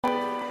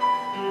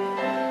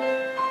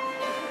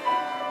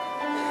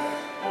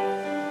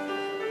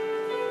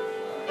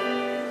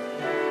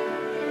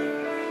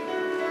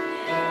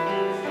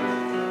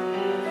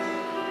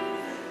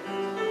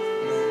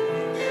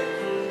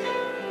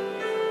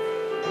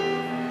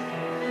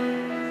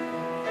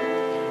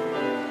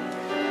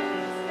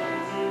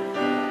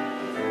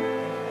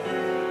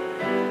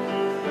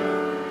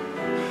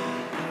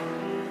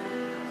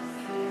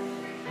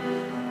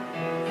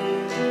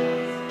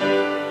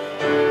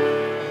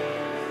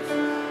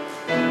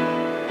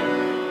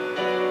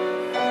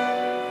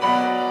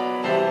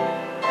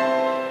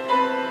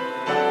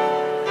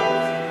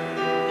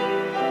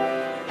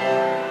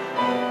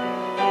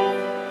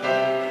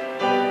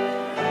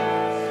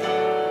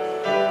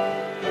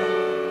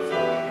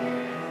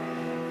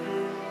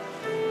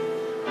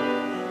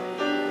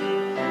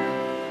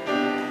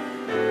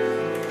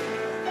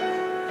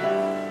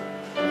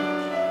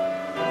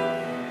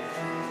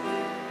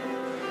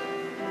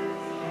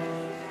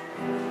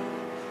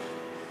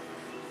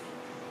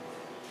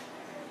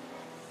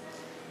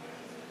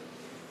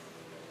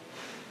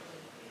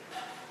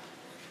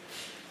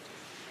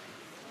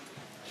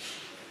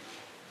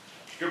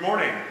Good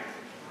morning.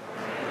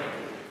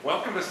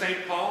 Welcome to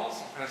St.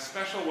 Paul's, and a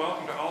special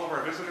welcome to all of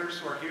our visitors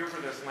who are here for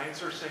this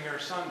Lancer Singer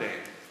Sunday.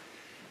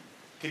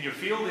 Can you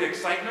feel the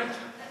excitement?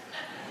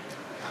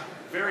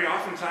 Very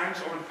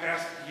oftentimes over the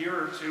past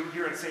year or two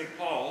here at St.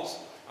 Paul's,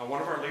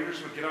 one of our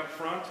leaders would get up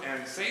front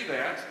and say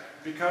that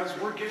because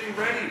we're getting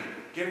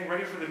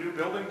ready for the new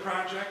building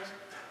project,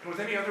 and with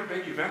any other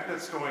big event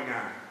that's going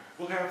on.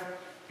 We'll have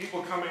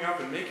people coming up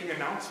and making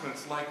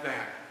announcements like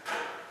that.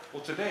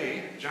 Well,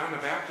 today, John the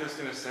Baptist,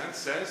 in a sense,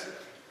 says,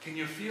 can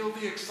you feel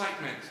the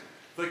excitement?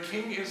 The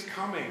King is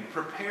coming.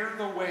 Prepare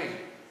the way.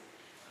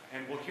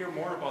 And we'll hear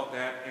more about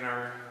that in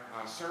our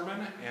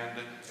sermon and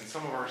in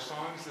some of our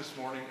songs this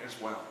morning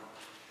as well.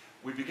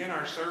 We begin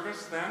our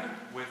service then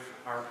with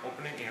our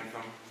opening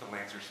anthem, the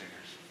Lancer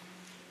Singers.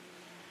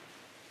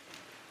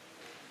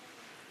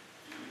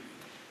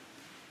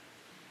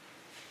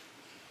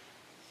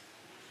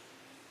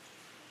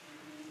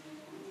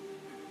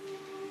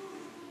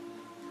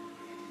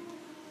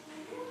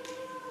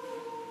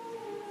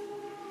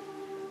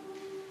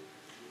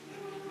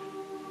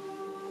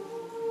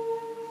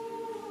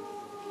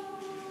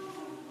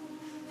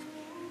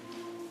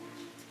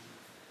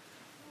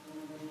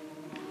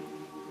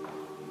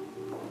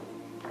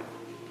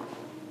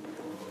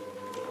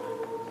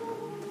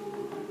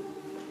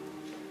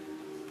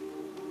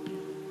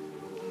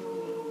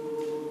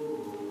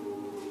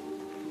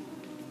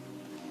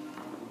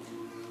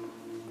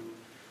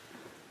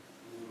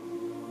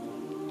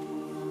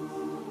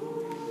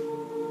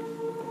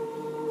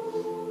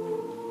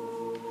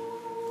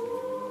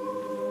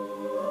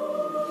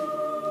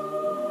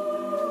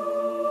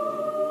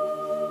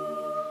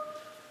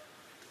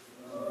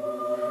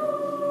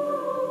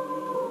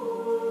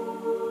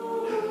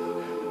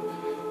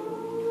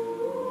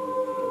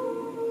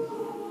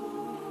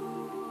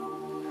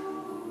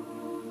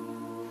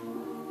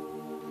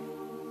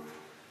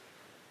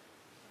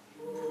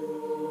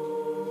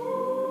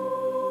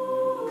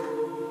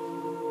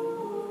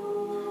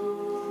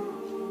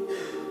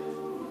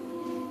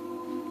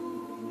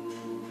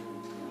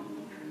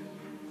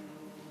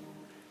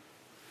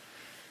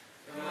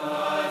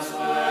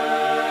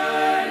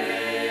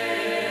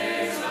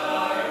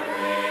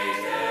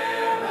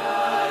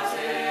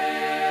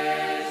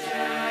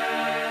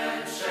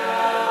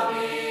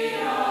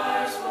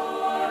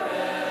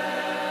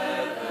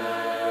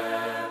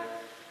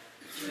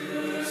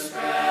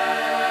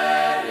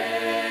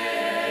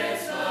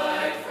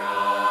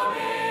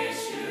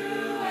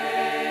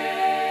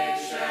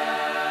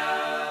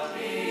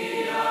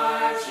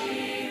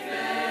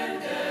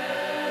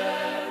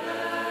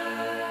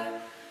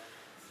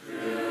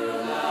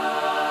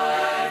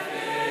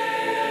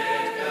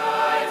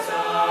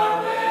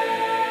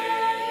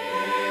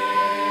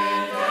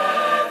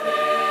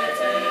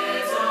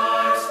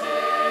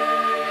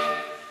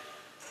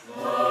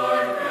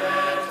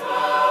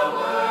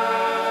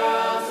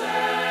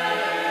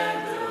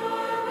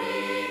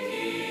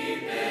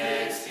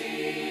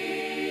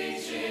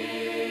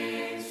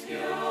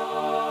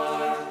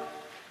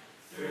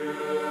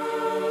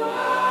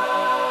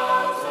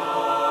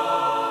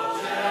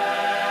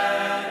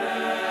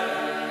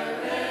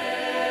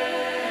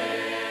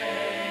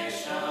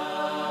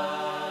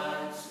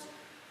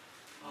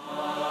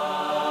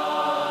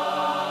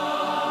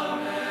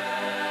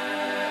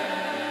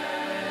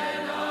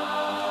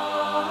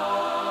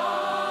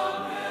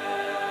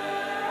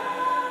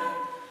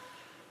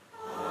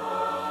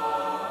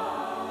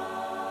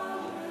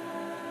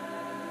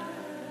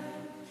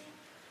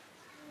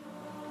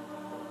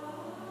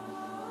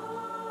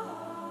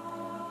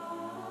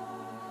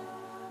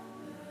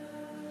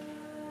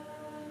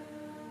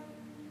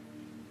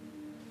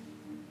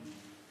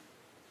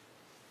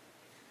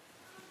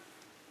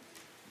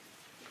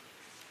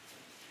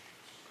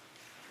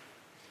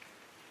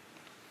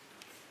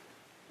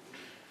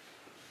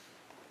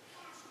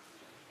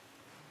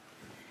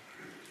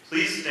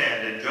 Please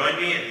stand and join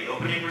me in the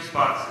opening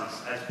responses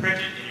as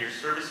printed in your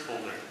service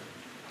folder.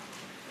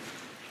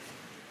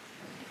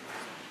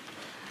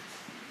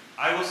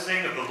 I will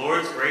sing of the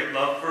Lord's great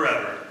love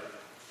forever.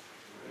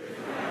 With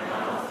my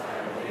mouth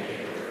I will make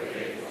your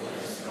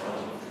faithfulness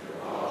known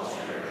through all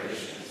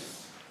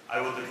generations.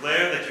 I will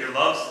declare that your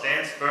love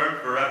stands firm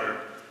forever.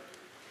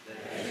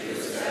 That you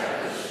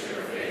establish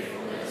your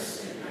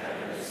faithfulness in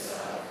heaven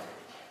itself.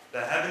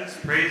 The heavens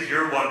praise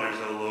your wonders,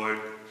 O Lord.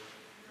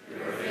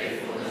 Your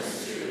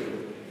faithfulness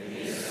too in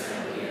the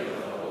assembly of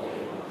the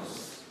holy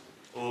ones.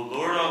 O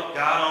Lord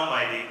God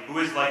Almighty, who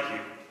is like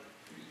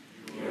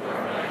you? You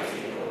are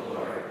mighty, O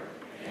Lord,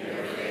 and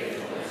your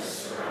faithfulness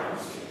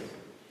surrounds you.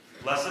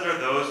 Blessed are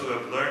those who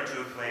have learned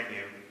to acclaim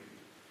you.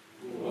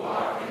 Who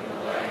walk in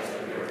the light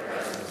of your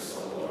presence,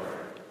 O Lord.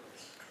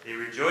 They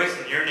rejoice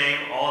in your name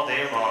all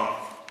day long.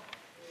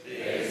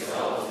 They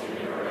exalt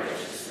in your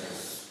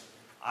righteousness.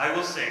 I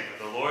will sing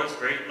of the Lord's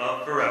great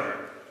love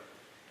forever.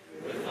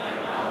 With my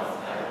mouth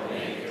I will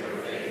make your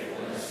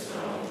faithfulness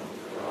known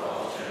through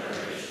all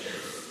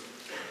generations.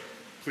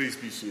 Please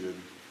be seated.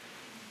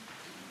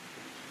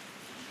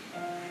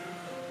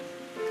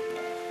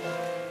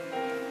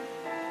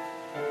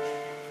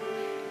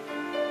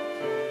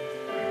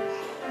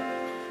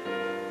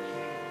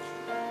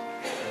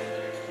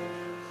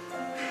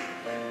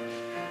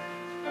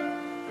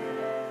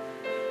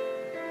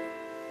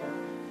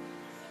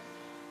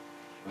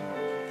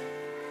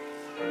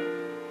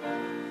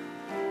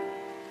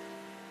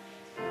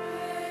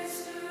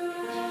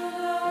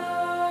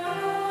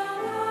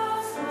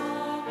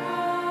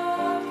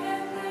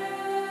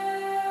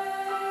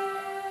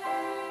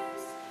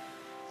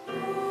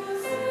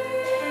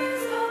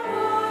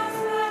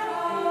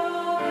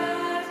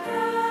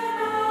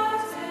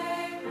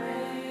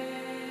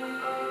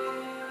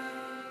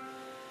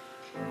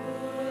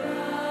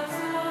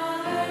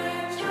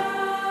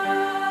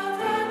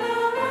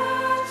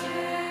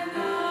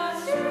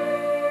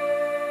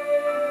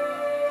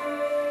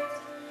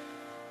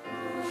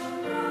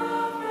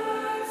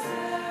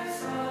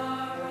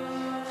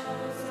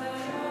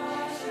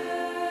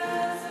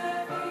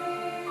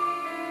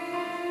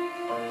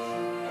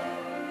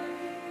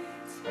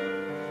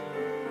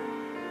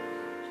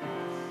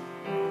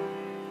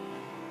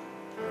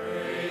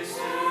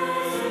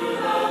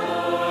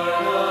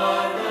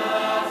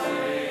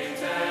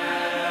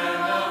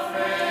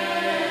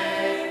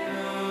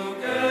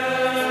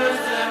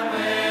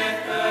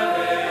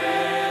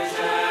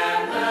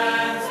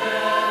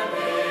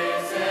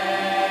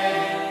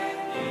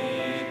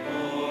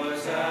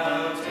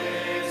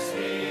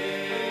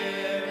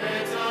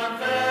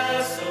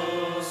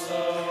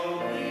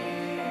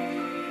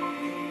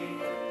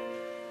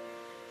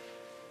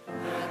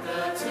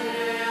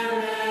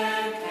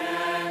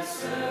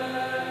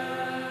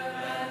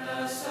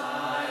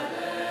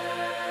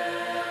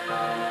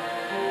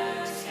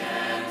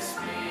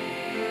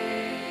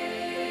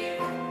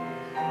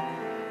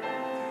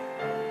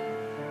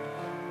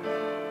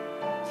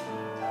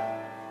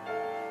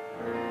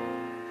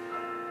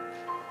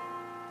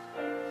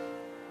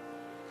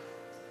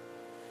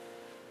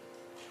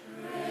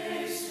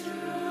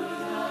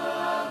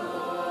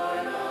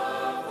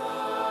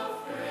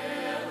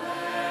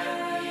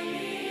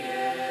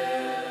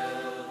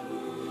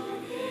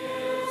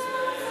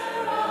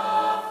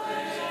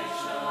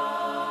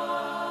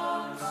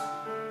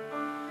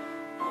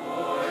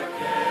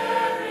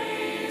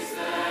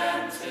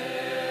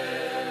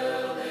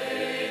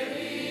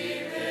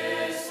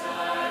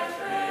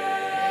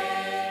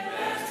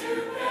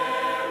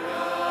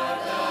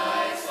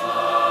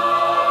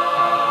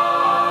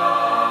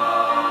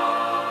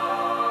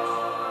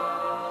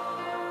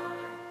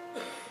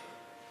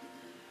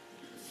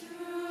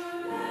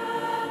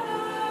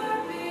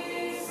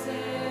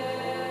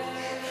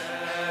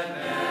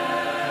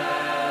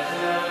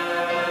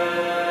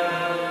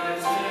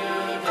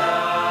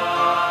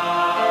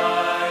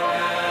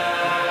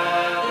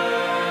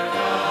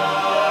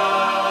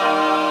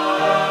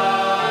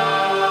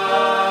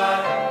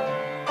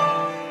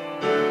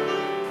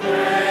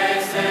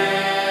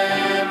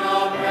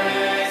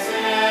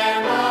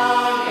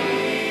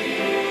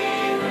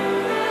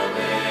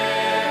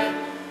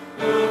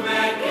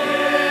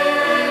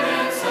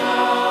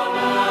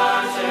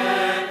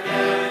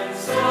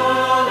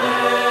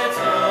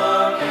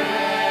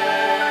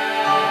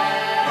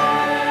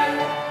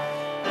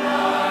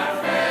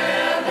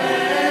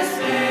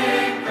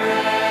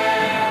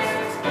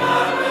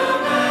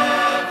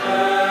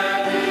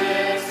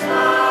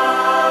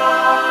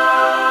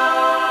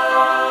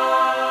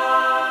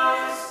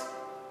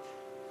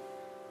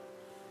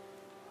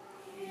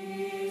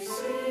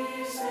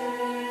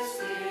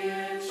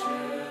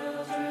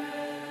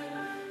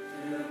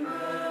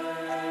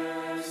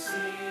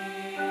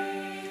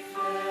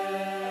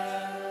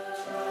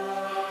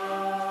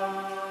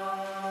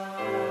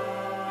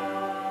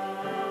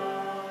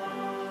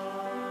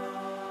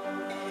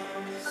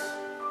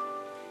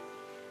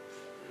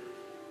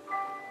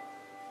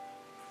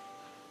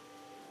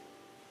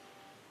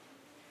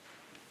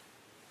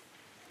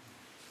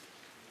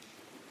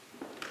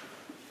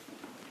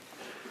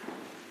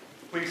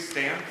 Please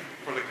stand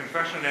for the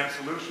confession and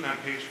absolution on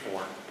page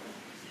 4.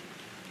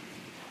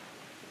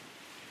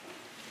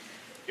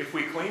 If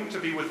we claim to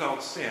be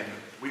without sin,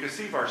 we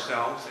deceive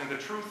ourselves and the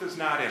truth is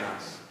not in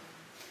us.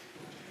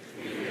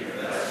 We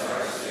confess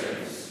our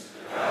sins.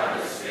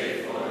 God is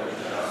faithful and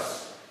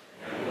just,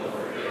 and will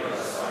forgive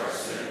us our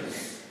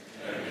sins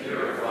and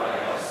purify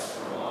us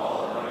from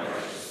all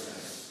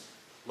unrighteousness.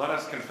 Let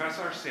us confess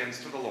our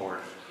sins to the Lord.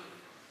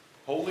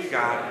 Holy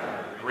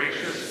God,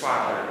 gracious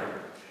Father,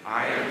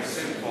 I am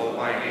sinful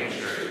by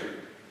nature,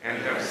 and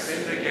have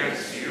sinned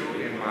against you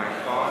in my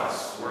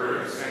thoughts,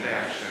 words, and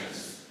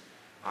actions.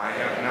 I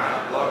have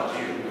not loved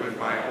you with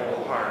my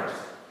whole heart.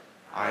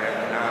 I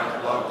have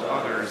not loved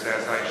others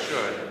as I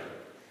should.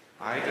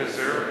 I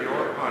deserve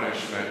your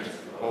punishment,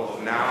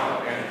 both now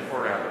and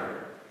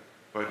forever.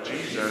 But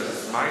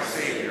Jesus, my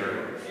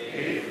Savior,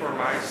 paid for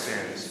my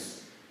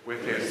sins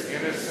with his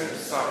innocent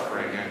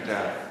suffering and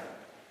death.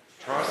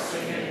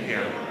 Trusting in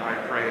him, I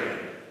pray,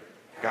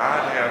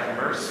 God have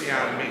mercy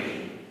on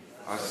me,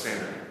 a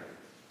sinner.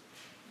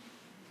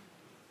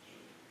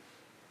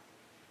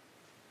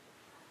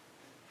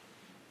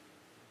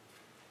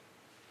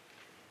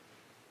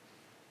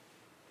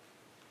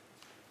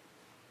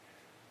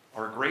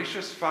 Our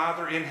gracious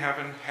Father in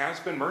heaven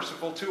has been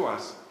merciful to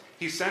us.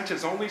 He sent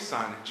his only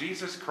Son,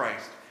 Jesus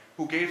Christ,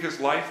 who gave his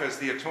life as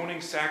the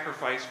atoning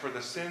sacrifice for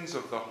the sins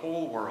of the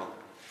whole world.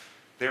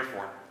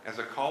 Therefore, as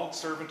a called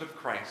servant of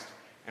Christ,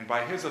 and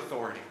by his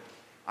authority,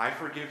 I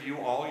forgive you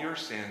all your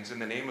sins in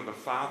the name of the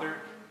Father,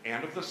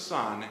 and of the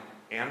Son,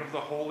 and of the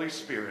Holy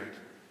Spirit.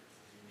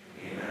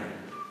 Amen.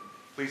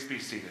 Please be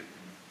seated.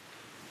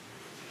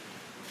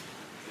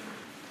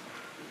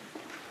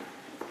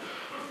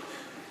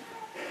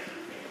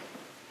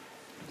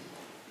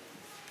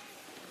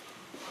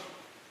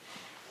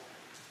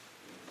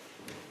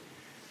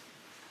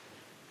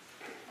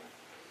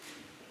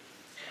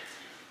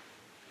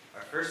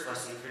 Our first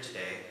lesson for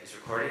today is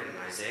recorded in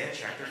Isaiah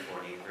chapter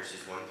 40,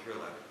 verses 1 through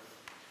 11.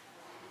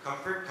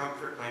 Comfort,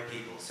 comfort my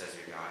people, says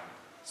your God.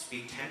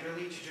 Speak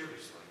tenderly to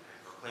Jerusalem and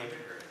proclaim to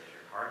her that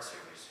her hard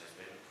service has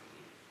been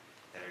completed,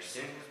 that her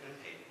sin has been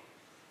paid for,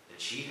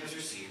 that she has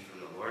received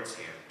from the Lord's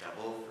hand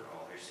double for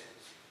all her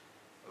sins.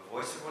 A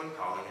voice of one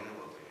calling in the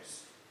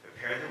wilderness,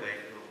 prepare the way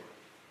for the Lord.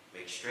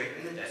 Make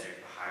straight in the desert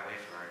the highway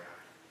for our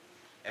God.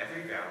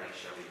 Every valley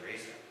shall be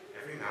raised up,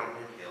 every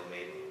mountain and hill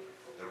made low,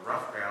 the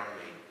rough ground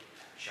made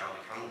shall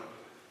become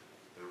level,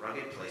 the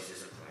rugged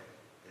places a plain,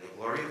 and the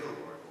glory of the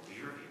Lord will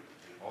be revealed,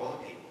 and all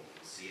the people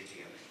will see it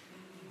together.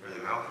 For the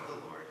mouth of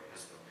the Lord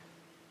has spoken.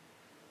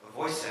 A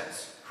voice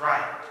says,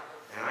 cry out,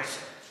 and I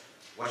said,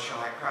 what shall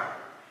I cry?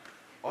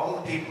 All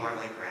the people are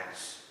like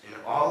grass, and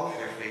all of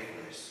their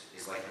faithfulness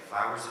is like the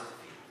flowers of the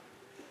field.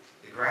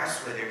 The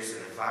grass withers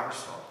and the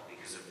flowers fall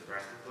because of the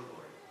breath of the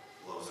Lord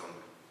blows on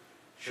them.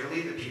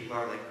 Surely the people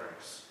are like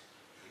grass.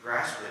 The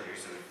grass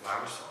withers and the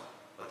flowers fall,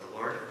 but the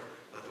word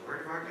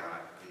of our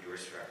God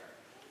endures forever.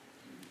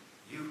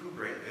 You who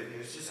bring good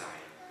news to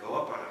Zion, go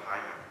up on a high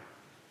mountain.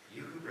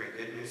 You who bring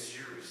good news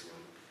to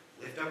Jerusalem,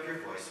 lift up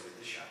your voice with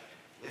the shout.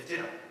 Lift it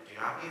up, do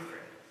not be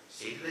afraid.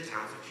 Say to the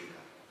towns of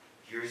Judah,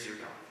 here is your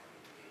God.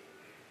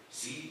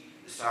 See,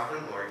 the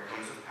sovereign Lord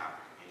comes with power,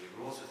 and he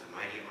rules with a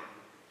mighty arm.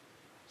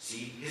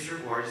 See, his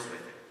reward is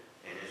with him,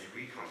 and his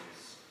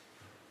recompense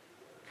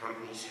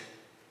accompanies him.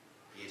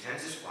 He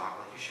attends his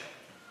flock like a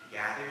shepherd. He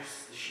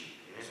gathers the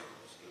sheep in his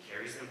arms and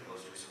carries them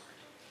close to his heart.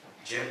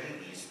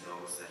 Gently leads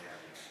those that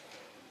have him.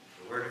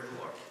 The word of the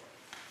Lord.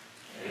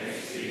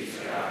 Thanks be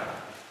to God.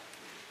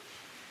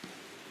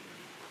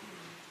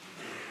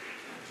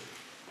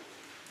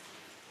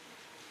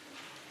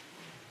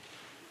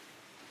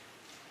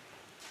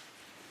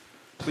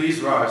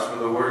 Please rise for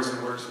the words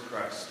and works of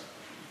Christ.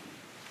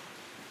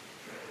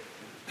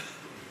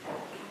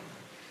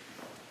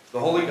 The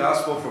Holy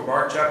Gospel for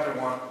Mark chapter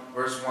 1,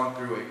 verse 1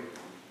 through 8.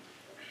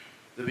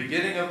 The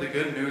beginning of the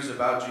good news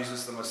about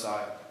Jesus the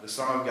Messiah, the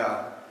Son of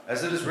God,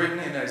 as it is written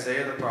in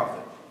Isaiah the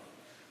prophet.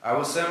 I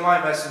will send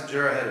my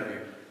messenger ahead of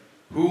you,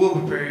 who will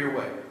prepare your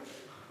way.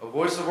 A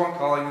voice of one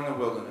calling in the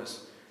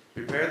wilderness,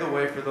 prepare the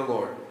way for the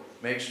Lord,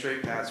 make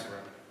straight paths for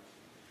him.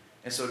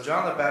 And so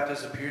John the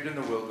Baptist appeared in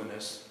the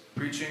wilderness,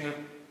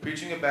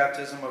 preaching a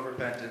baptism of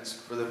repentance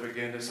for the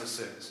forgiveness of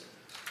sins.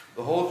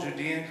 The whole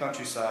Judean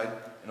countryside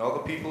and all the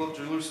people of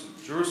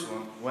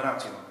Jerusalem went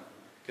out to him,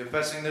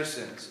 confessing their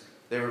sins.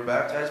 They were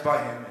baptized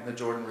by him in the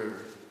Jordan River.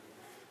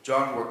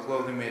 John wore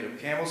clothing made of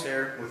camel's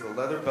hair with a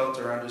leather belt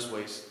around his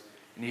waist,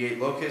 and he ate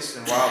locusts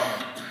and wild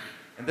honey.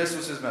 And this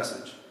was his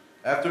message.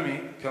 After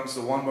me comes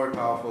the one more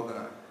powerful than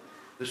I,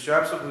 the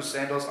straps of whose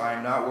sandals I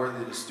am not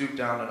worthy to stoop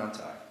down and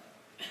untie.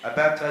 I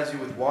baptize you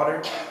with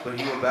water, but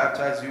he will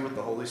baptize you with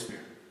the Holy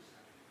Spirit.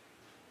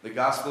 The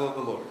Gospel of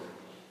the Lord.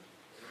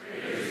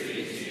 Praise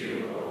be to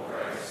you, O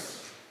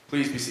Christ.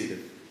 Please be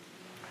seated.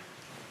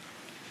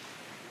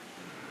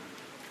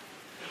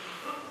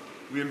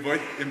 We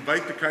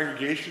invite the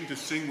congregation to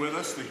sing with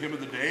us the hymn of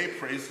the day,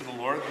 Praise to the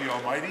Lord the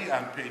Almighty,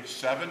 on page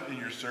 7 in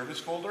your service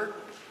folder.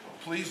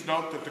 Please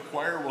note that the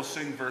choir will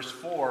sing verse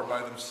 4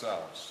 by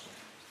themselves.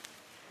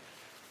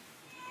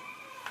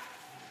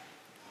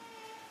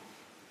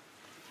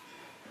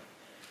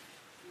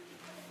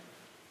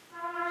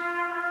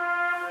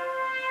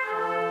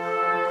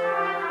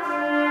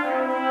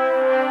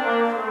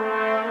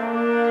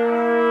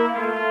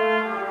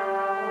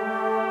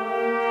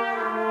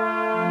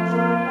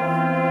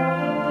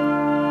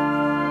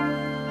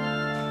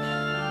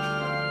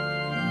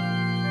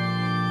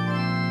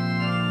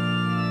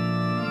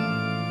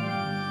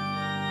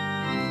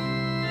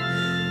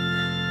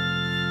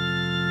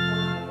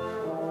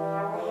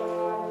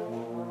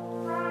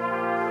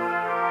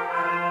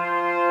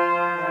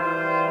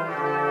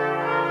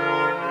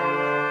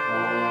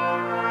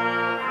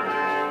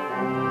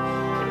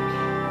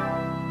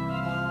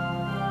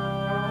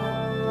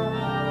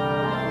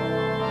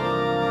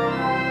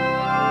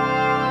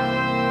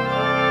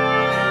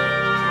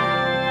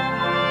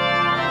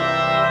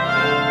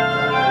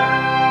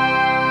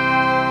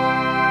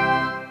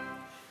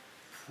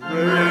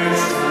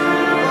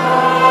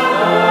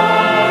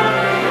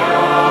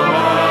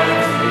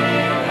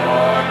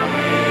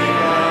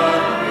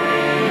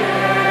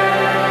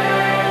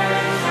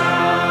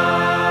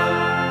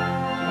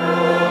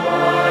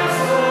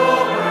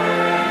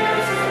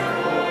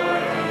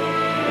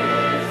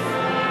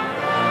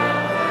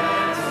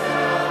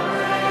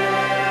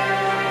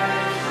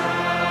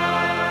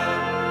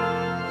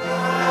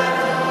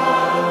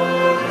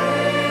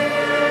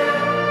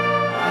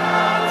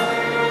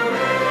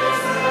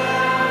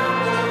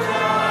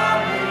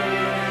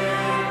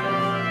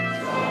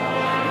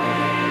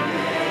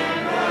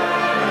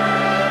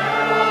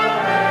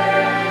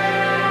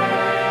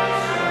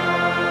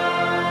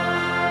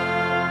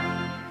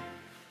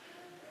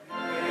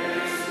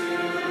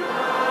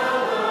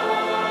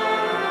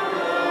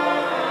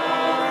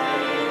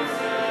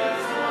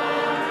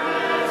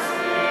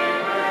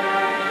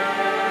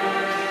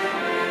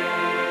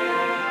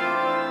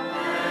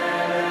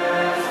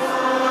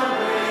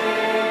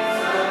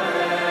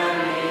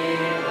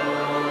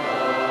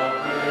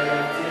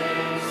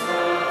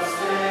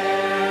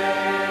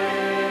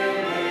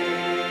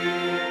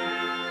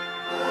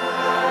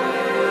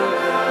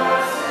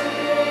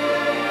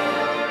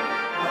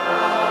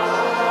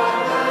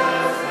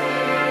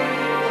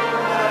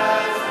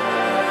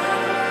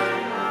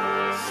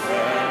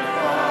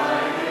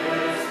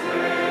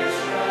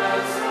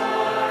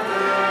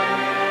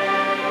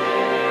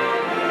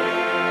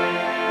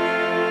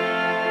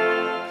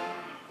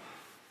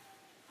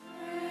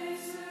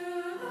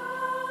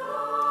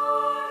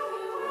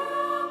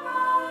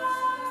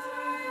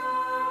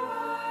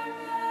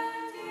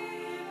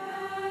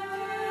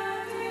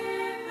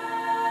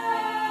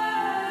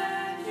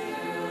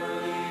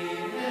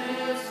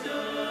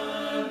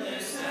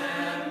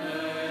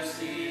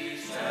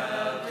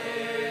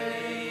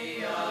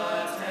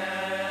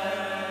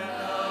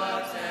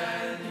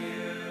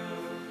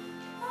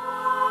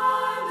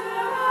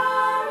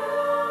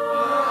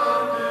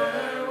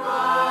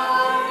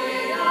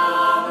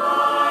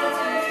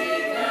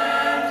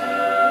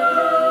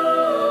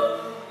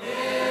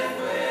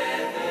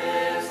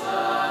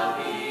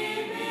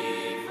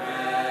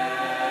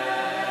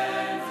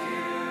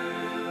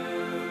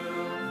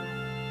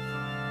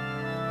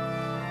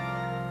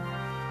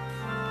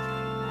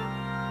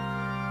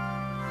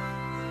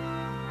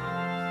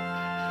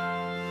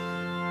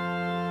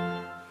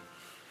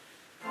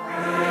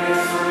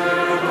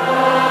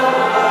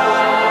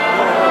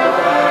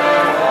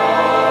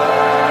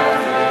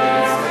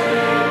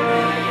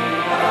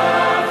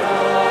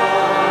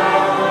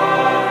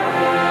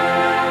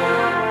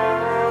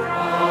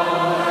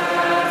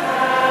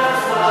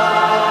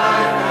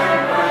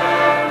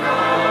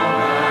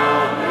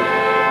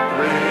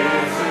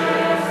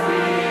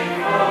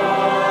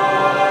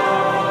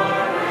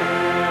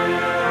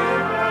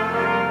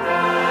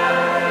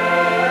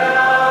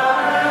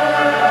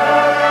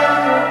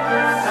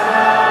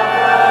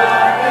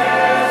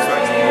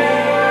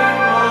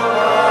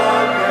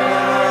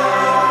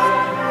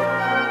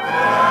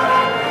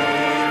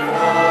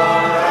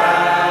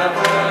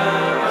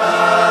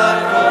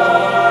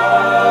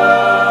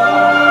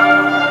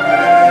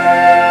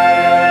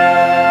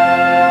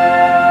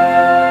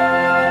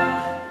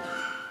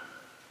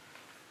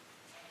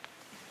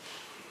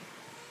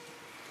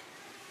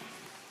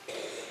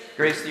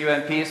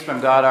 and peace from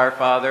God our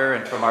Father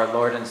and from our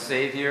Lord and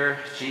Savior,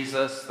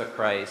 Jesus the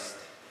Christ,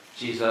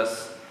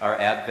 Jesus our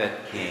Advent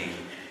King,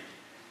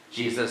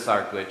 Jesus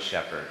our Good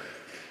Shepherd.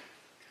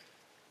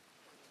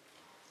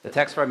 The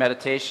text for our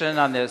meditation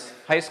on this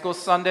high school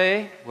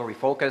Sunday, where we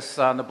focus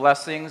on the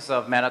blessings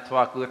of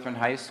Manitowoc Lutheran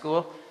High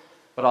School,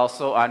 but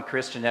also on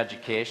Christian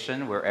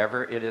education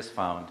wherever it is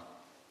found.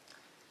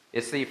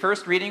 It's the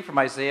first reading from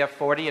Isaiah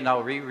 40, and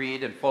I'll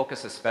reread and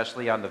focus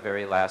especially on the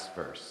very last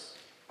verse.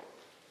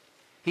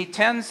 He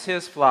tends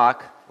his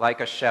flock like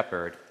a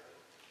shepherd.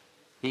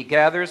 He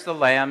gathers the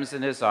lambs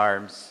in his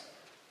arms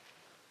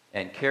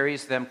and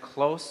carries them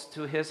close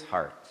to his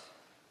heart.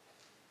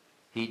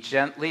 He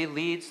gently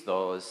leads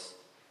those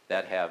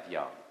that have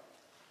young.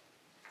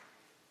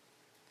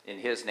 In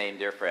his name,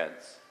 dear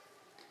friends,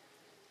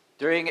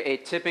 during a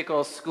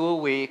typical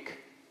school week,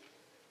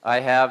 I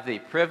have the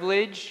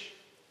privilege,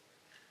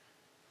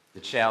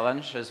 the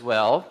challenge as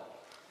well,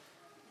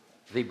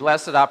 the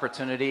blessed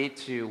opportunity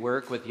to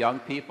work with young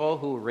people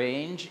who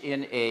range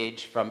in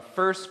age from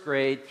first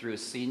grade through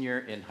senior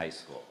in high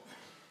school.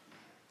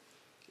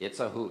 It's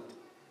a hoot.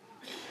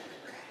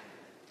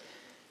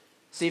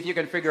 See if you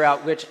can figure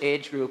out which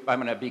age group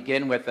I'm going to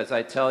begin with as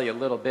I tell you a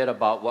little bit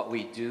about what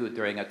we do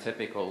during a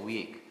typical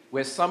week.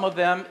 With some of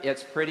them,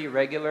 it's pretty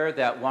regular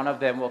that one of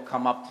them will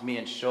come up to me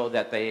and show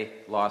that they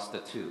lost a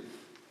tooth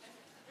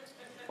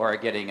or are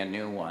getting a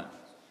new one,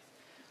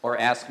 or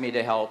ask me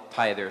to help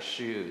tie their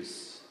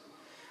shoes.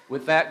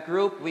 With that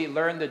group, we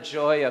learn the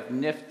joy of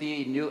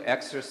nifty new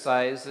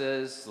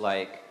exercises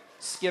like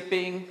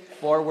skipping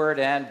forward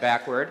and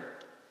backward,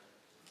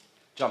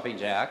 jumping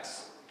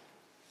jacks,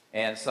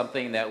 and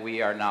something that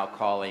we are now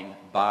calling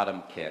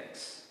bottom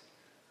kicks.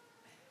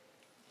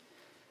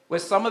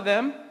 With some of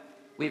them,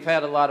 we've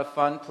had a lot of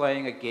fun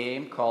playing a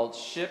game called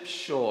Ship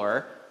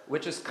Shore,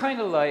 which is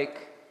kind of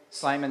like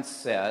Simon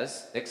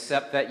Says,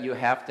 except that you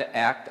have to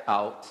act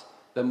out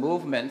the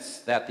movements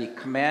that the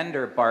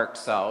commander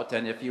barks out,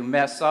 and if you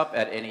mess up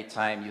at any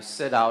time, you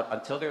sit out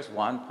until there's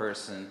one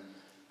person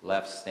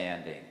left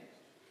standing.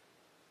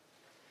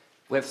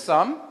 With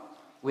some,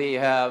 we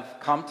have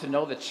come to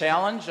know the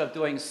challenge of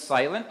doing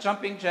silent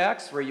jumping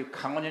jacks, where you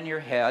count in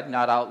your head,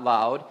 not out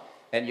loud,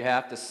 and you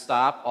have to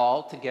stop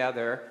all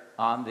together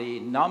on the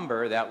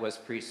number that was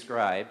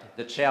prescribed,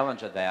 the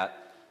challenge of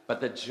that,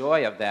 but the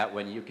joy of that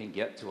when you can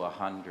get to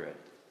 100.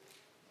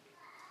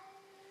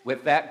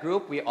 With that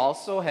group, we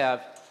also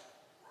have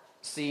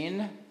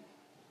seen,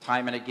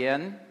 time and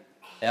again,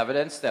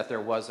 evidence that there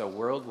was a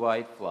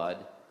worldwide flood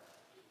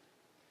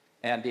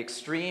and the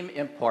extreme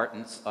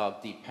importance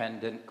of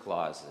dependent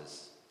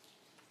clauses.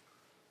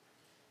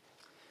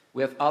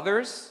 With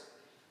others,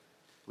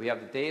 we have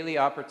the daily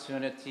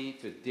opportunity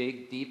to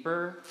dig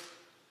deeper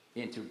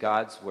into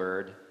God's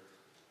Word,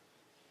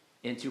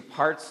 into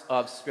parts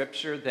of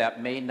Scripture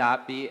that may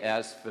not be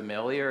as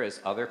familiar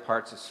as other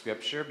parts of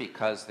Scripture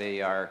because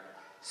they are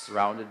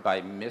surrounded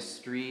by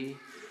mystery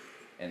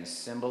and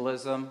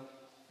symbolism,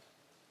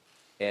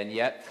 and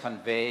yet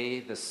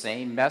convey the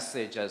same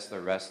message as the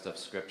rest of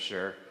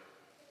Scripture,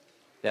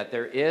 that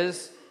there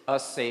is a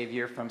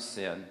Savior from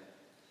sin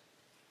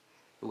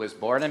who was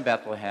born in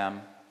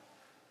Bethlehem,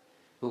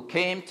 who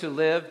came to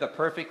live the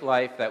perfect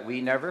life that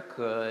we never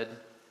could,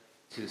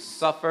 to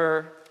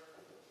suffer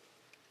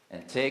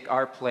and take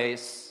our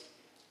place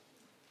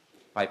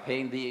by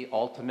paying the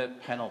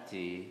ultimate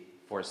penalty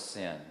for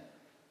sin.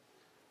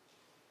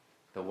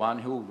 The one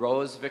who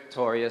rose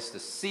victorious to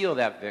seal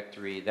that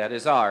victory that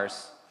is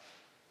ours,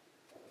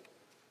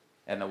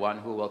 and the one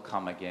who will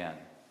come again.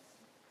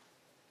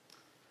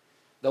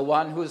 The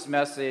one whose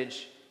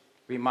message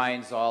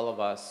reminds all of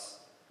us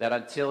that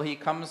until he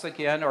comes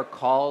again or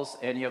calls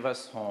any of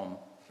us home,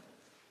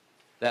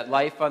 that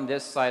life on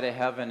this side of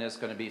heaven is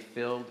going to be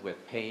filled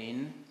with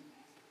pain,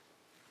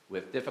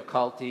 with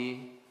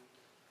difficulty,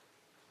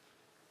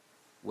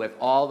 with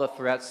all the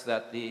threats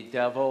that the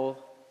devil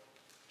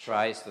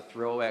tries to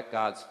throw at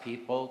God's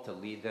people to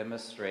lead them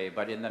astray.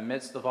 But in the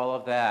midst of all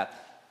of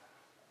that,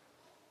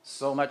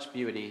 so much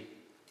beauty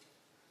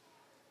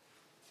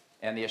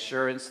and the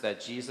assurance that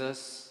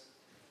Jesus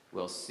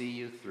will see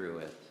you through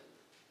it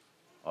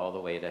all the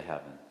way to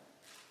heaven.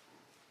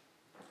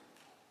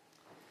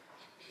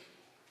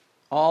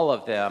 All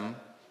of them,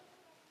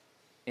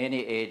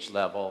 any age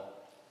level,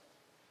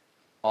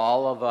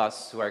 all of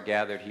us who are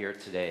gathered here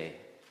today,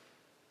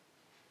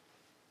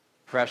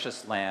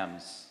 precious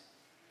lambs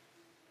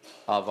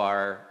of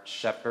our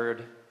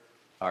shepherd,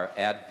 our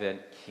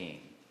Advent King,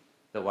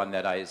 the one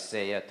that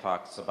Isaiah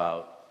talks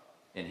about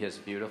in his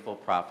beautiful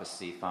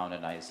prophecy found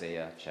in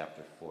Isaiah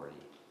chapter 40.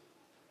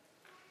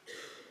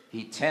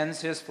 He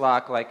tends his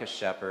flock like a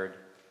shepherd.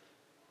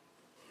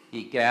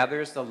 He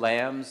gathers the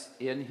lambs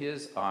in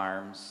his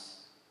arms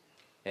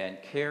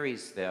and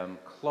carries them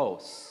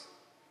close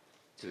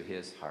to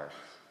his heart.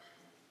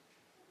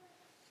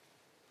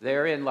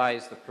 Therein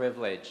lies the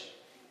privilege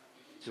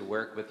to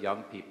work with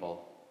young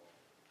people.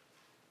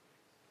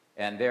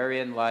 And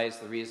therein lies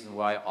the reason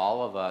why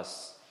all of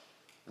us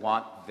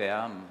want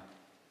them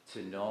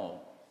to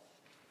know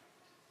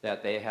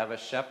that they have a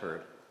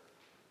shepherd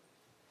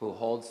who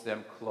holds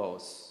them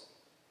close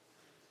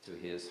to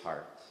his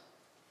heart.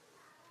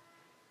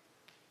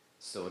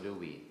 So do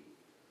we.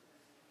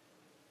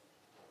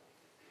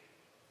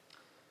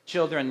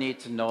 Children need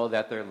to know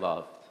that they're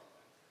loved.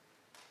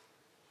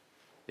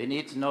 They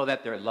need to know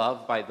that they're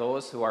loved by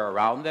those who are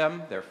around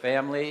them, their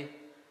family,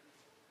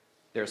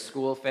 their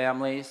school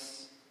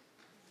families.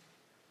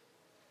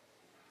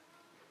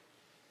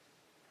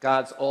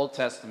 God's Old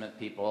Testament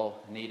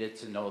people needed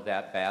to know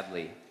that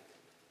badly,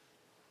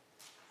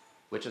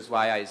 which is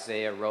why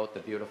Isaiah wrote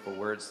the beautiful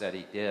words that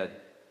he did.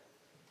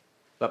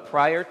 But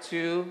prior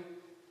to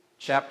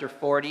chapter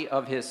 40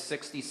 of his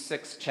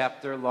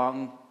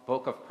 66-chapter-long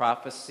book of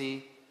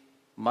prophecy,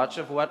 much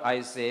of what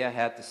Isaiah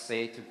had to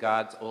say to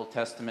God's Old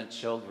Testament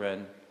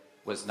children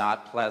was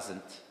not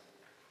pleasant.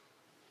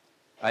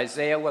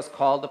 Isaiah was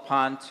called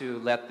upon to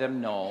let them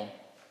know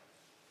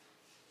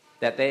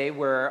that they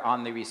were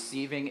on the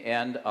receiving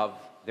end of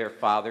their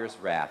father's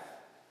wrath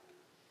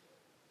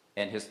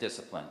and his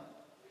discipline.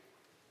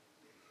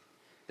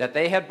 That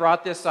they had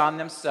brought this on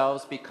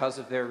themselves because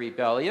of their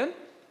rebellion,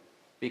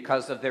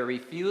 because of their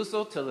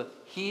refusal to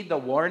heed the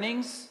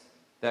warnings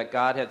that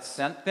God had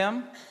sent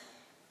them,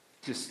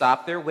 to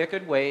stop their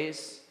wicked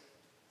ways,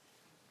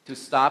 to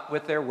stop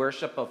with their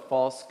worship of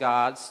false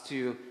gods,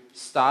 to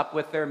stop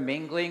with their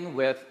mingling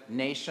with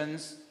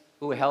nations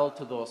who held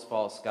to those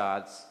false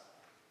gods,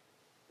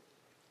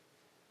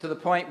 to the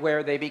point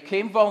where they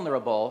became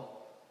vulnerable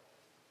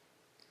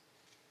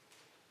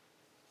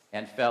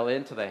and fell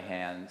into the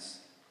hands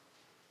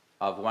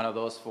of one of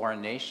those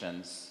foreign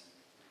nations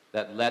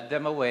that led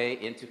them away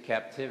into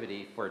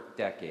captivity for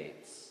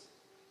decades.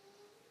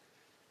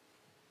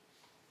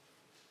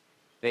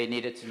 They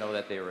needed to know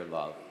that they were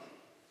loved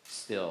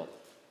still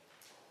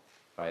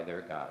by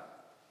their God.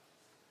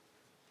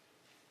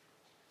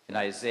 And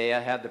Isaiah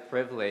had the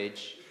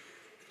privilege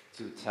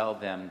to tell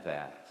them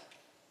that.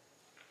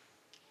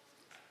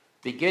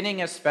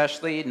 Beginning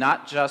especially,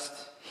 not just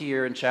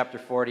here in chapter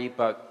 40,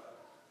 but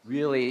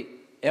really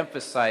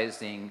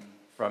emphasizing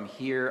from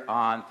here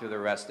on through the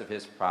rest of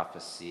his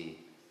prophecy,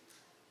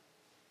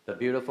 the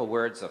beautiful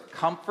words of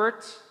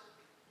comfort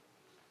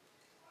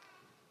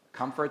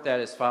that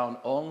is found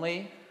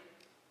only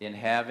in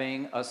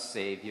having a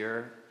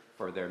Savior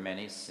for their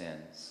many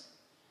sins,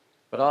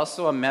 but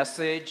also a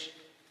message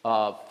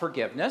of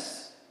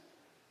forgiveness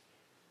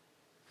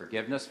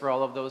for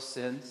all of those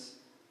sins,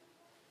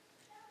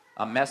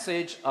 a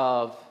message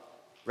of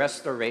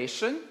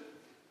restoration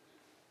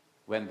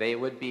when they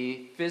would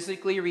be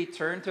physically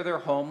returned to their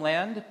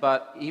homeland,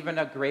 but even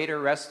a greater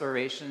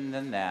restoration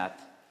than that,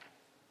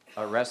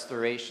 a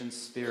restoration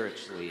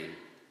spiritually,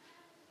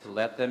 to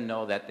let them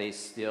know that they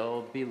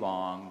still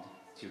belonged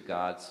to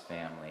God's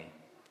family.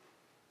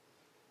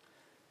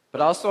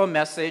 But also a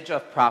message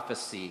of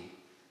prophecy,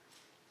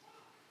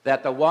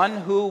 that the one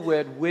who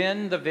would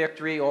win the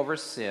victory over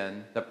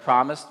sin, the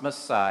promised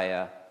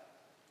Messiah,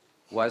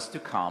 was to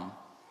come.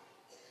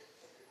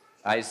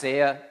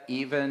 Isaiah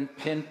even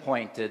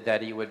pinpointed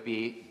that he would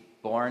be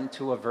born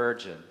to a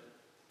virgin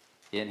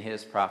in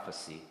his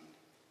prophecy.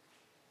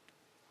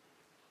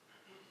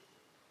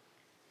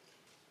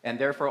 And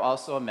therefore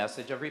also a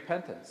message of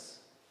repentance.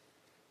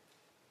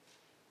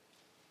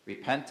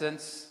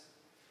 Repentance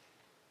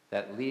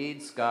that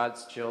leads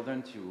God's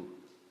children to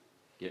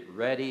get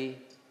ready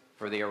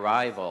for the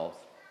arrival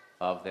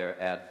of their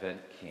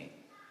Advent King.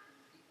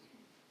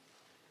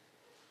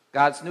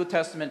 God's New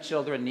Testament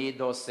children need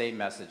those same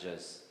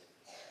messages.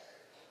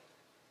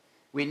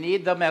 We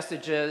need the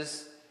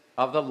messages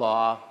of the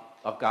law,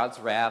 of God's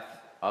wrath,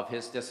 of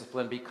his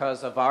discipline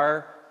because of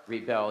our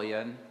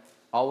rebellion,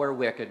 our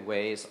wicked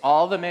ways,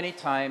 all the many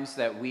times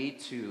that we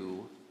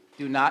too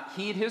do not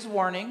heed his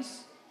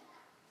warnings,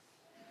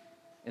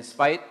 in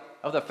spite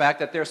of the fact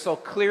that they're so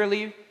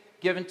clearly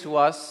given to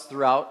us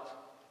throughout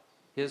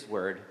his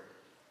word.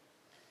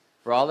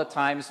 For all the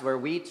times where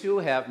we too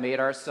have made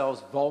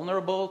ourselves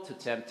vulnerable to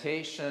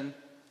temptation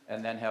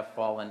and then have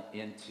fallen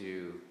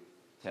into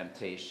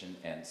temptation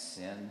and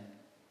sin,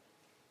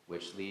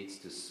 which leads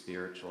to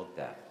spiritual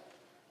death.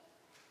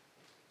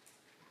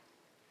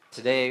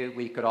 Today,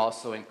 we could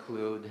also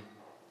include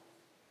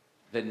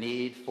the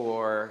need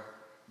for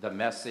the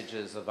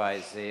messages of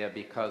Isaiah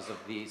because of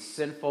the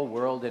sinful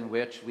world in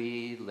which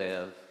we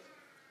live,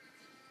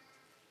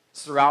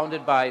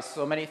 surrounded by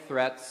so many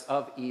threats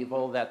of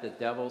evil that the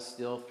devil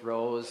still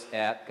throws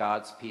at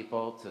God's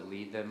people to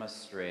lead them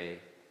astray.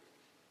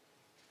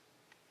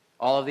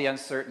 All of the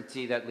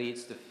uncertainty that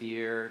leads to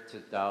fear, to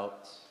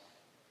doubt,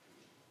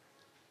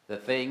 the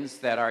things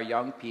that our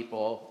young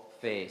people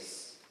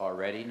face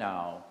already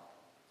now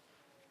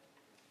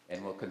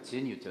and will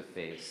continue to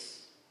face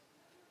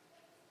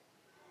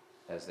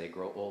as they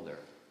grow older.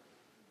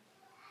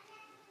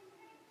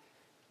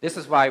 This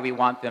is why we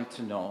want them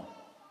to know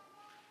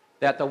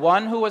that the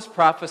one who was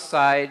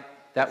prophesied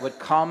that would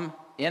come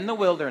in the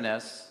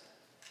wilderness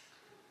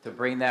to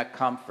bring that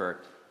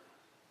comfort,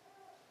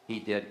 he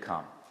did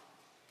come.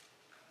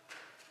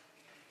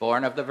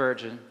 Born of the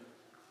Virgin,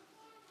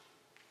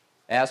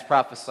 as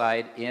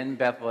prophesied in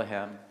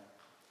Bethlehem,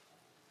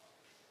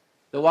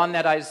 The one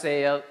that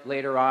Isaiah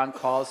later on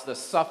calls the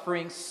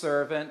suffering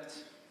servant,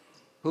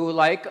 who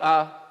like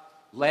a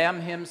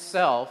lamb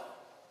himself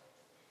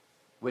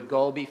would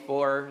go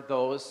before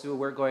those who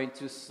were going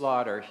to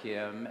slaughter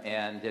him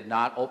and did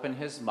not open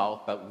his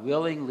mouth, but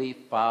willingly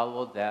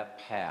followed that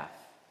path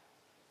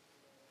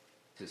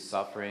to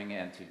suffering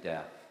and to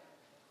death.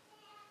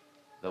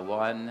 The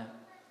one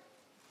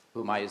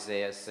whom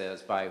Isaiah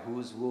says, by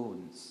whose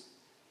wounds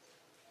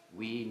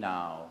we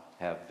now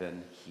have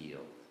been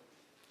healed.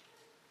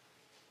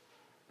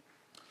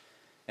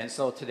 And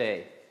so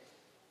today,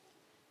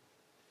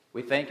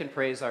 we thank and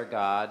praise our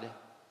God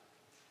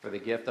for the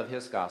gift of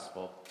his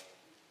gospel,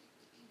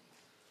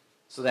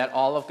 so that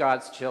all of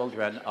God's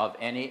children of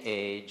any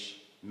age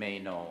may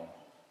know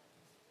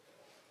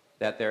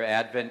that their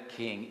Advent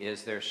King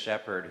is their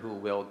shepherd, who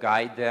will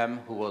guide them,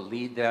 who will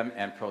lead them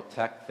and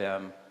protect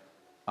them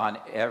on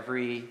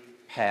every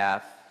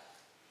path,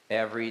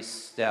 every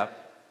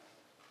step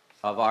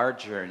of our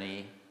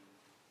journey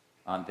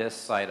on this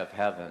side of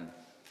heaven,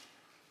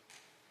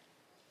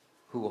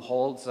 who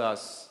holds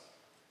us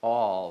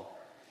all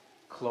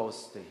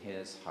close to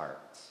his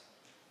heart.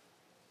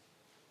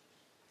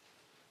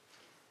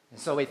 And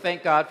so we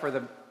thank God for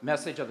the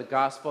message of the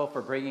gospel,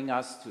 for bringing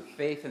us to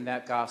faith in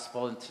that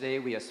gospel. And today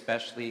we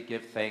especially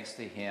give thanks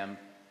to him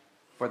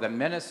for the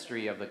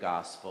ministry of the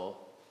gospel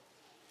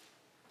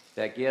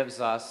that gives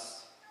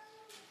us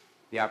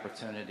the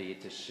opportunity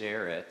to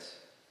share it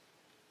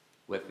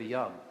with the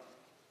young.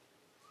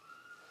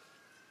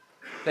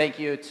 Thank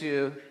you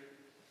to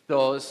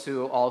those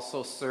who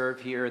also serve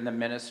here in the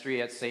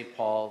ministry at St.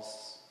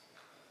 Paul's,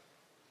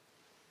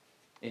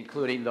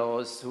 including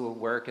those who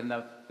work in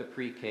the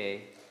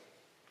pre-K.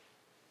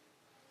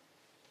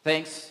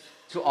 Thanks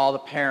to all the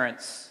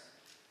parents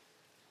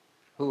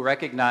who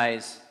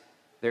recognize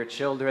their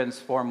children's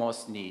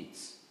foremost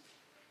needs,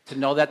 to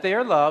know that they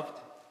are loved,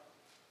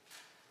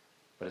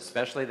 but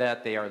especially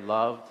that they are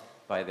loved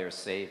by their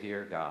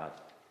Savior, God.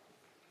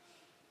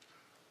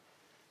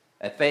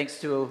 And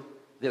thanks to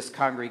this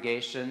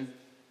congregation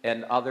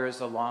and others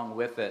along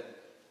with it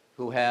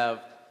who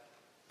have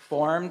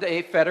formed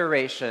a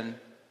federation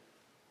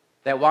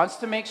that wants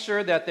to make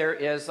sure that there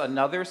is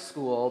another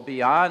school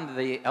beyond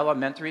the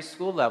elementary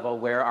school level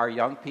where our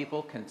young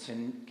people can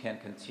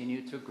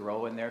continue to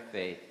grow in their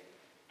faith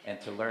and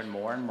to learn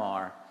more and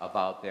more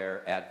about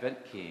their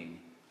Advent King,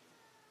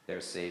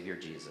 their Savior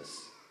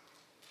Jesus.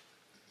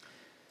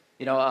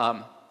 You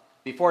know,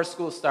 before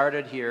school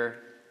started here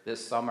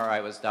this summer,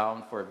 I was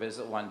down for a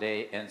visit one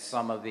day, and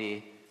some of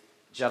the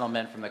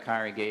gentlemen from the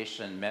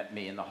congregation met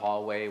me in the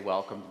hallway,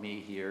 welcomed me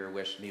here,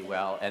 wished me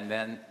well, and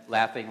then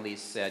laughingly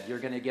said, "You're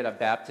going to get a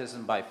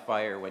baptism by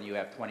fire when you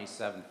have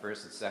 27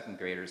 first and second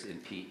graders in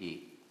PE."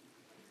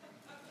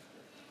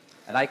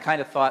 And I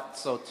kind of thought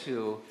so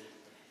too,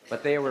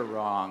 but they were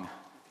wrong.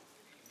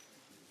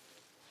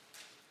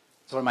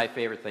 It's one of my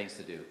favorite things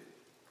to do.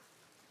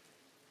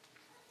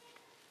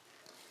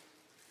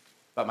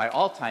 But my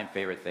all-time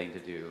favorite thing to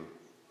do,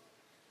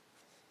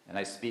 and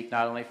I speak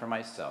not only for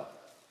myself,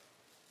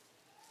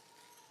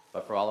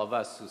 but for all of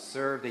us who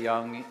serve the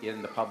young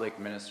in the public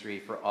ministry,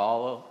 for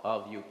all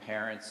of you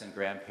parents and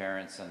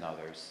grandparents and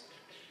others,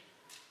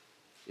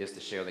 is to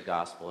share the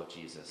gospel of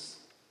Jesus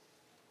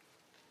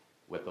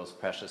with those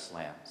precious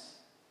lambs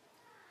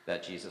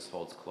that Jesus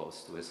holds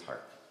close to his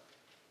heart.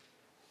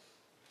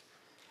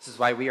 This is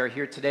why we are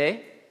here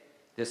today.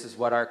 This is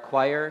what our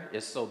choir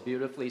is so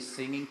beautifully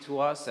singing to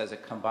us as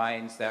it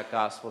combines that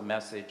gospel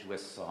message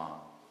with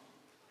song,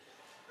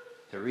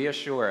 to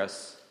reassure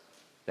us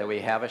that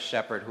we have a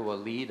shepherd who will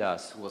lead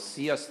us, who will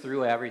see us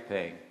through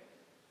everything,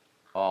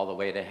 all the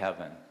way to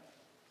heaven.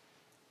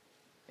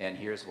 And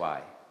here's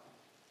why.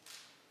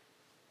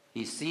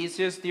 He sees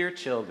his dear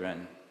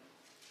children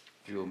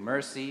through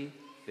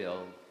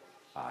mercy-filled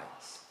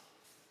eyes.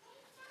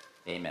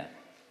 Amen.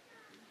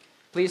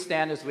 Please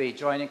stand as we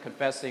join in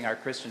confessing our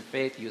Christian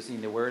faith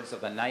using the words of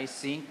the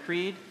Nicene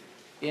Creed.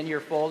 In your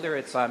folder,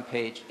 it's on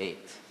page 8.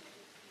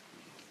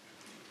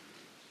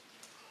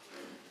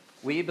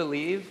 We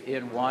believe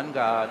in one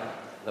God,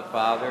 the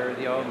Father,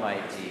 the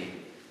Almighty,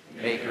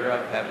 maker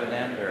of heaven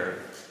and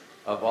earth,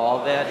 of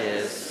all that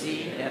is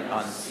seen and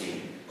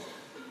unseen.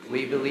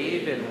 We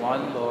believe in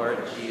one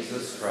Lord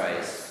Jesus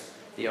Christ,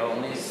 the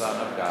only Son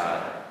of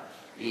God,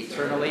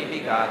 eternally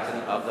begotten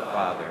of the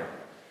Father,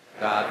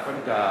 God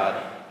from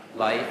God,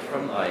 light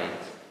from light,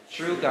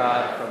 true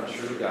God from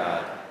true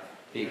God,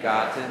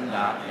 begotten,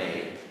 not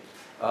made,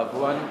 of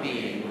one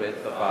being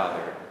with the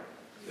Father.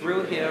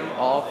 Through him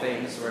all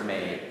things were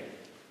made.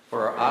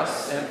 For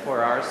us and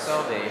for our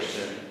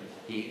salvation,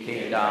 he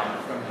came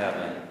down from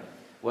heaven,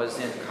 was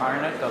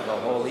incarnate of the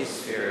Holy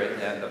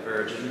Spirit and the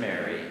Virgin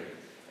Mary,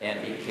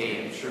 and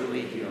became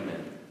truly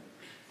human.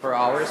 For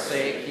our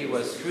sake he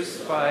was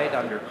crucified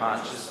under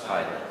Pontius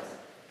Pilate.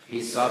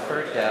 He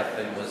suffered death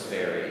and was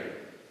buried.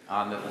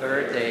 On the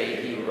third day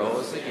he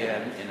rose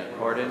again in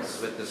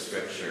accordance with the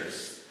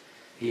Scriptures.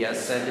 He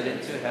ascended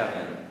into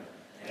heaven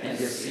and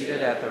is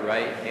seated at the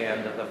right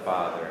hand of the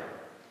Father.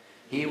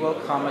 He will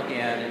come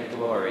again in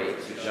glory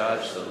to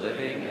judge the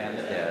living and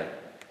the dead,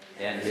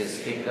 and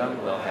his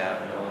kingdom will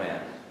have no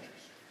end.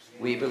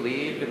 We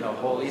believe in the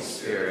Holy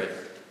Spirit,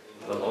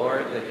 the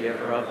Lord, the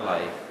giver of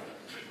life,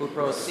 who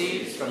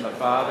proceeds from the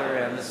Father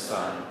and the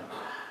Son,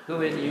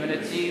 who in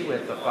unity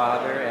with the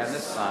Father and the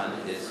Son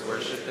is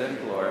worshipped and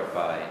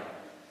glorified,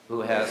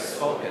 who has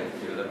spoken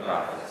through the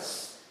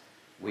prophets.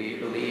 We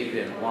believe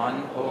in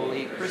one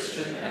holy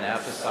Christian and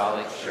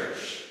apostolic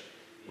church.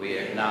 We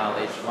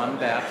acknowledge one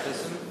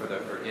baptism for the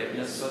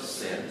forgiveness of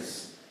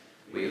sins.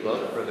 We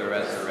look for the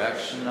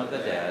resurrection of the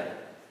dead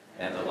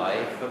and the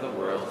life of the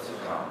world to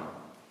come.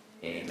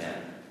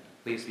 Amen.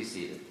 Please be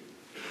seated.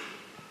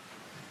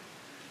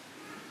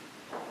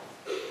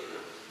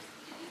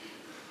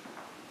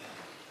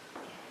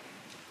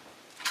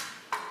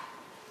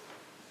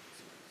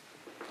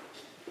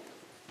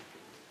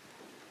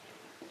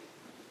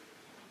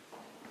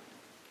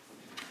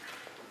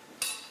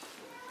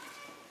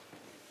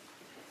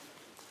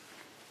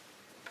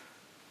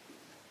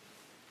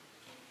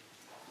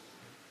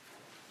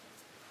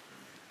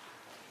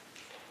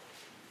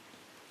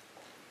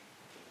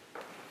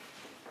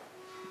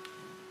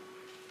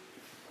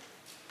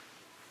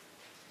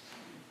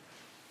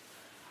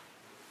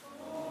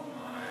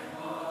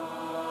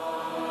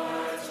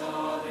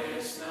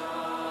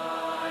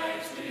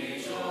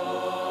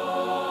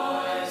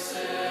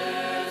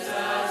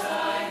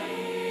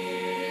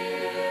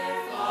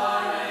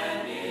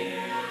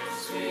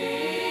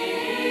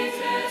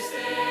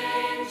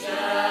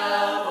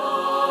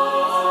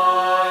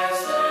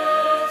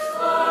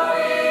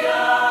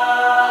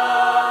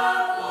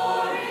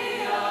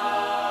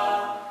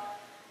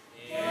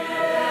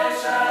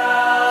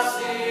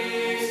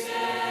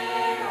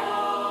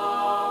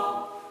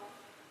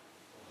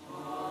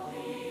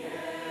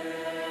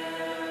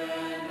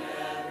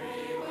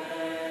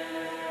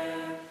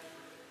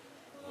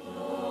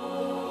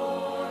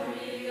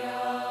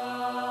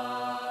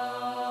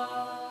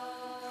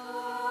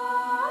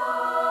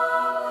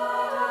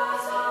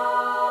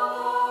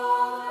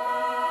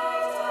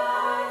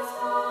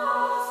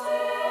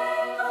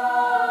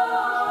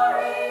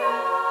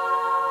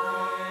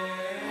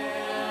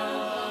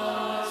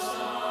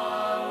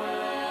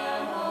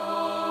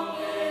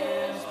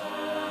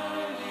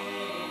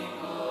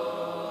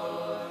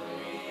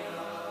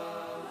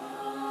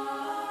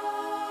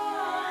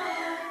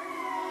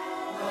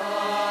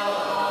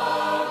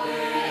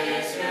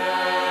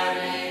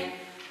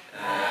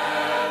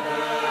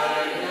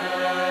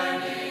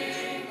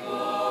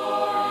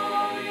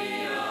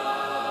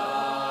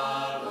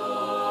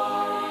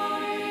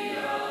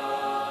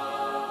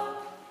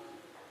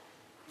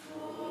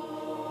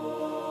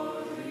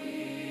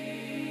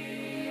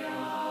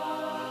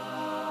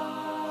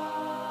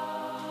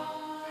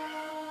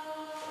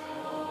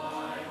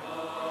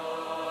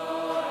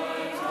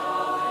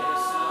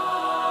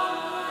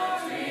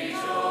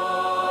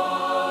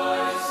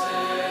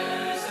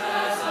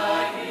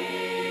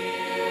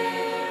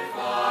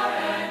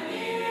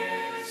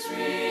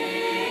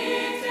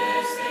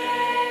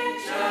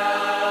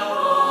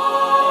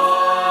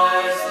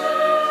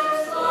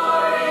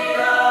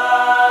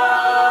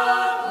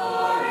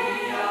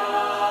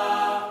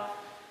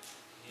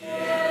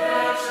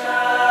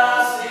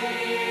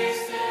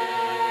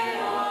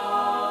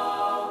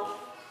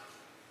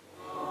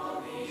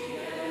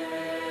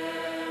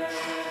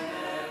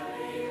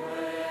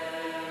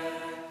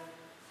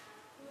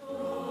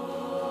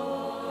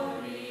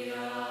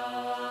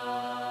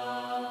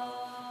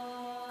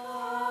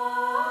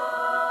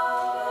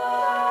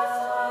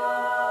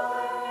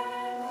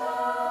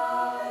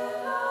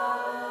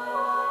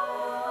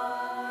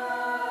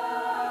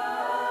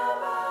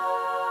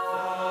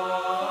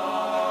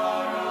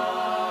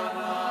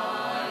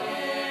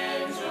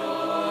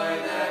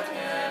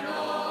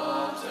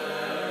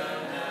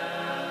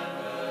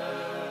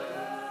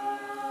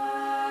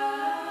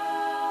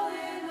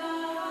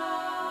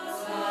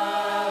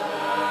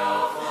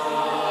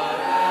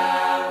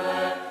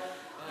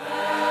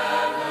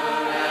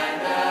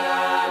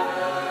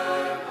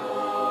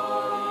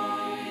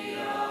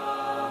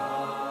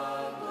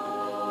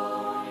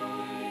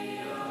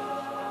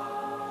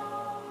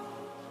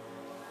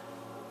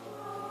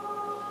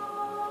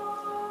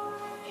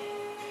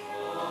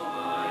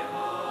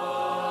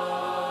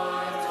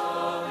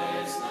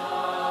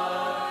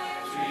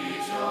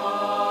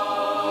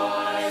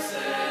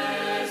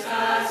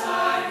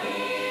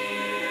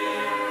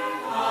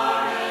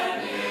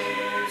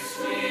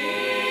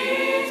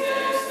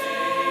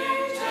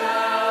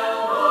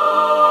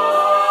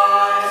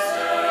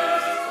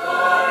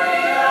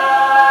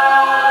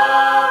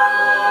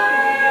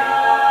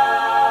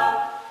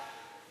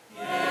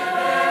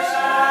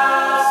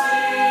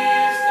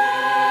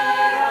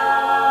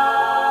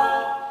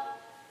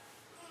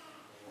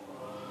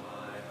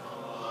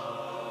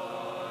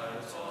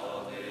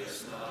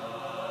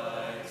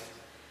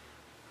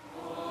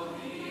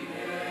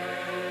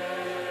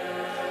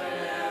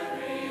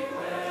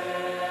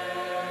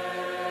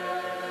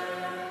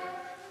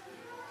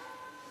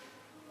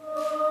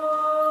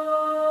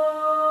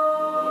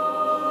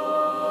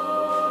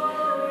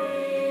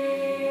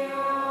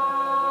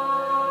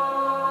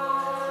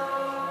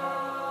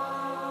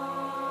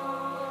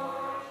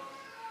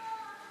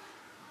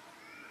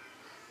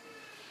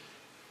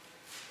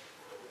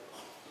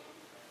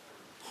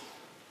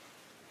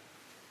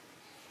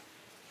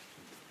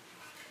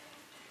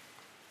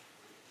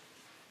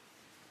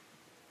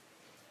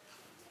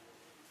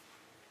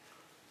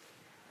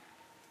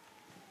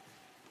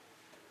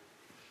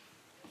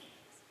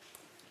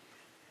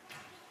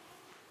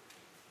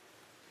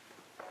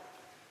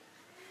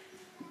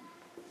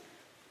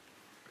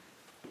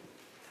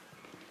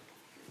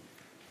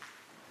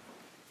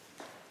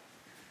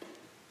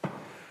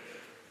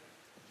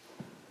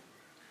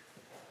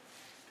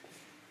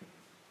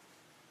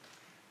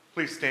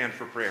 Please stand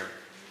for prayer.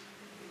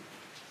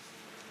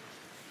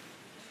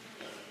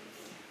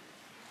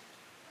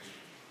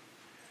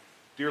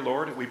 Dear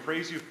Lord, we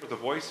praise you for the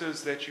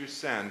voices that you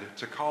send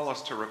to call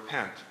us to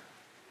repent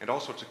and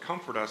also to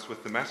comfort us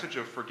with the message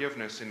of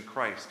forgiveness in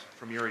Christ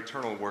from your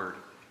eternal word.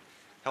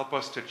 Help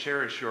us to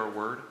cherish your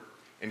word,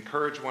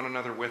 encourage one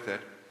another with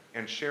it,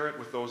 and share it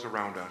with those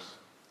around us.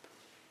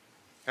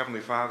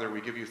 Heavenly Father,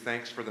 we give you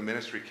thanks for the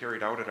ministry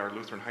carried out at our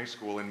Lutheran High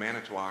School in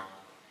Manitowoc.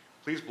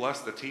 Please bless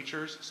the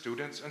teachers,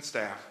 students, and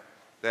staff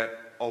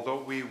that,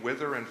 although we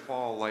wither and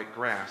fall like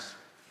grass,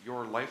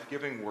 your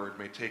life-giving word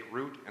may take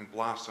root and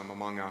blossom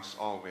among us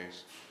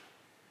always.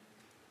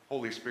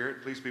 Holy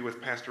Spirit, please be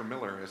with Pastor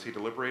Miller as he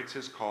deliberates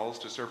his calls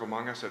to serve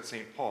among us at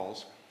St.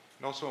 Paul's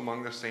and also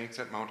among the saints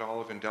at Mount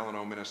Olive in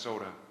Delano,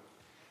 Minnesota.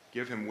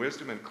 Give him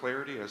wisdom and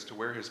clarity as to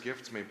where his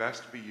gifts may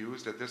best be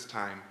used at this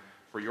time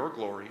for your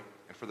glory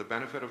and for the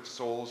benefit of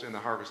souls in the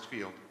harvest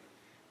field.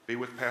 Be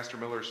with Pastor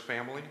Miller's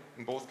family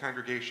and both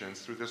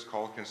congregations through this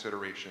call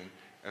consideration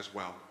as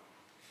well.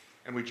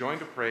 And we join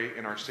to pray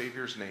in our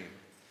Savior's name.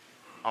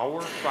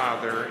 Our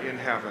Father in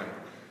heaven,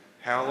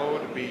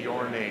 hallowed be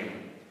your name.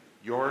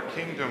 Your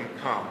kingdom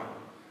come.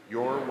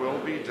 Your will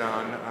be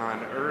done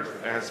on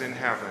earth as in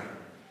heaven.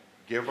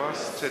 Give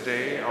us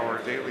today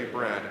our daily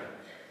bread.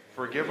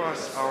 Forgive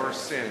us our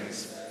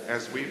sins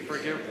as we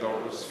forgive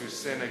those who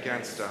sin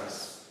against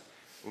us.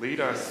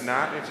 Lead us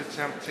not into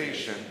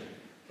temptation,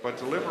 but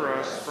deliver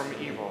us from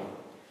evil.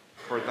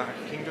 For the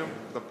kingdom,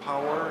 the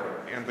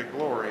power, and the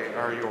glory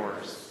are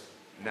yours,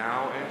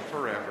 now and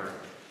forever.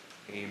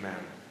 Amen.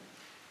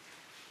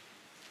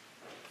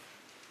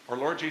 Our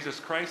Lord Jesus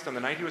Christ, on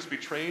the night he was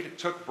betrayed,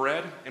 took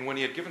bread, and when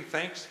he had given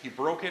thanks, he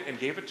broke it and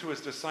gave it to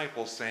his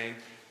disciples, saying,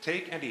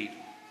 "Take and eat.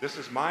 This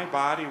is my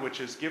body, which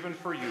is given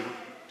for you.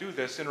 Do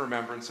this in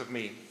remembrance of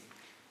me."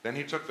 Then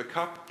he took the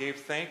cup,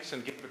 gave thanks,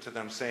 and gave it to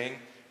them, saying,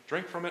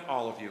 "Drink from it,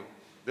 all of you.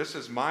 This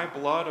is my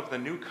blood of the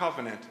new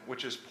covenant,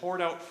 which is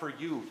poured out for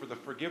you for the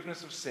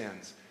forgiveness of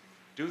sins.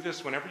 Do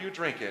this whenever you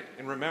drink it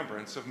in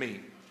remembrance of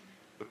me."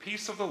 The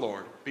peace of the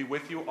Lord be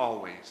with you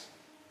always.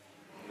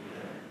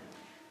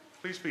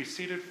 Please be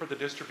seated for the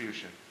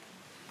distribution.